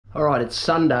Alright, it's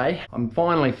Sunday. I'm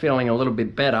finally feeling a little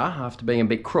bit better after being a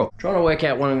bit crook. Trying to work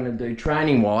out what I'm going to do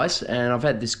training wise, and I've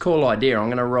had this cool idea. I'm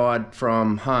going to ride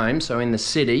from home, so in the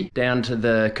city, down to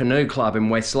the canoe club in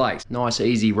West Lakes. Nice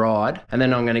easy ride. And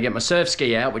then I'm going to get my surf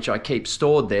ski out, which I keep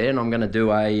stored there, and I'm going to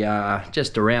do a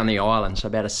just around the island, so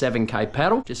about a 7k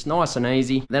paddle, just nice and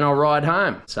easy. Then I'll ride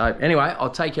home. So anyway, I'll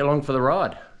take you along for the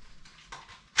ride.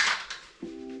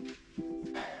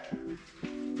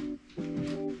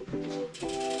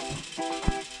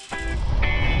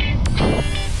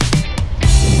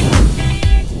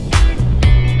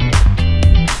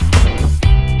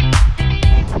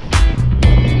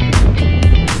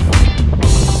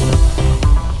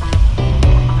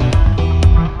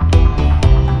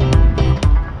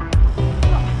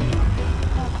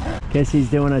 Guess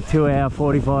he's doing a 2 hour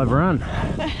 45 run.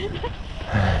 I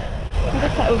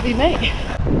guess that would be me.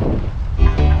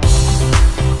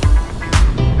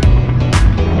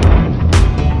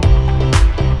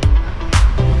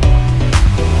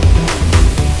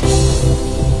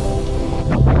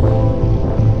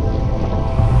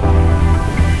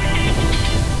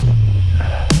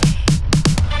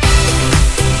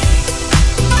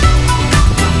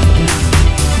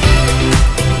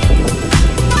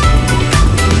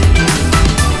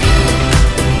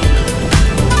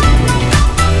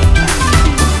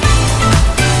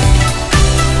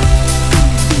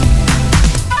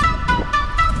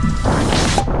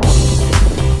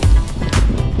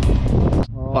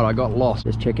 I got lost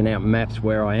just checking out maps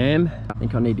where I am. I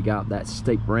think I need to go up that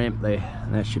steep ramp there,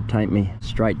 and that should take me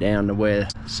straight down to where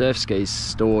surf skis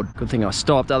stored. Good thing I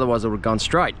stopped, otherwise I would have gone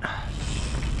straight.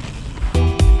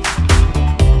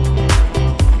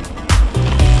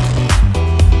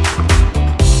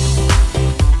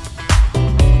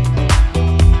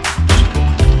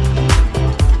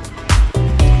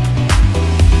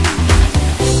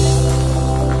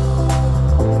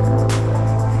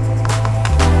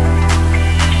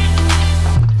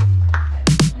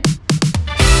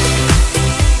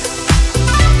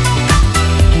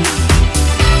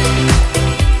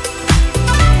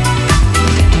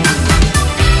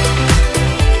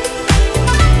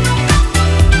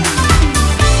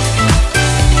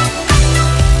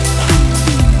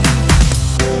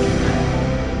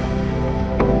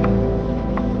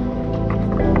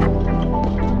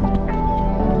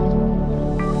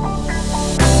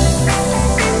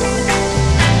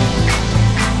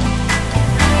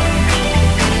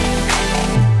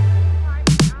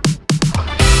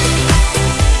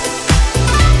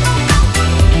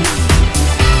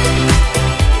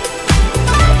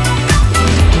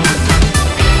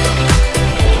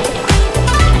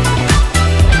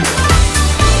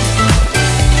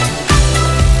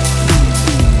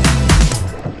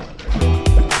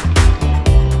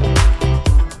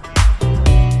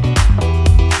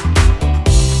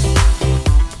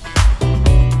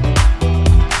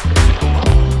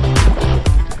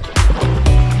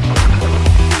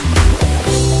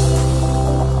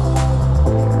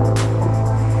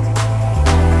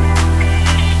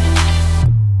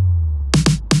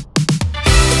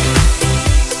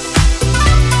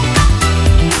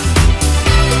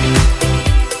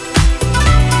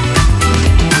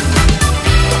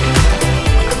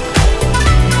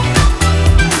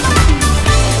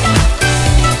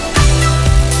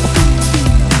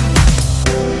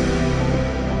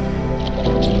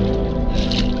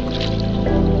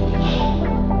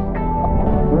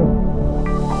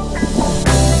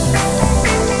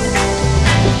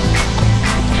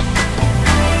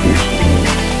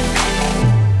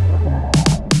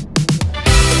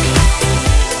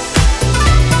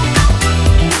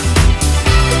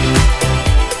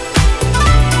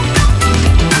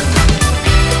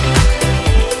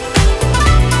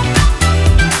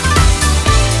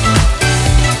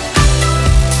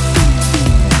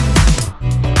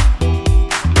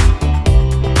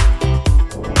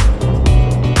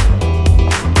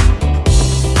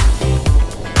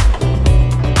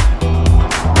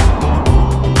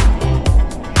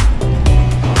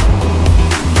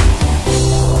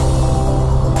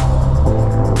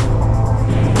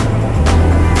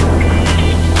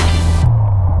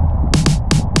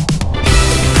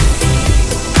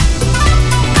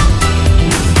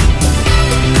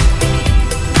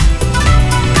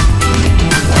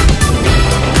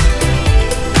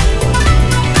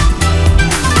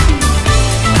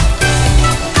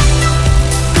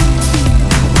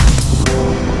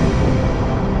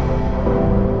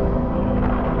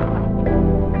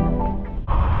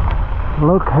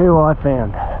 Look who I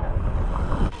found.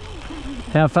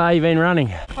 How far you been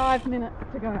running? 5 minutes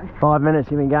to go. 5 minutes,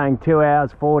 you've been going 2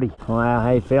 hours 40. Wow, how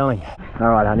you feeling? All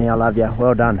right, honey, I love you.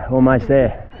 Well done. Almost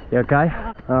there. You okay?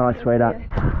 Oh, sweetheart.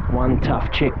 One tough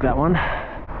chick, that one.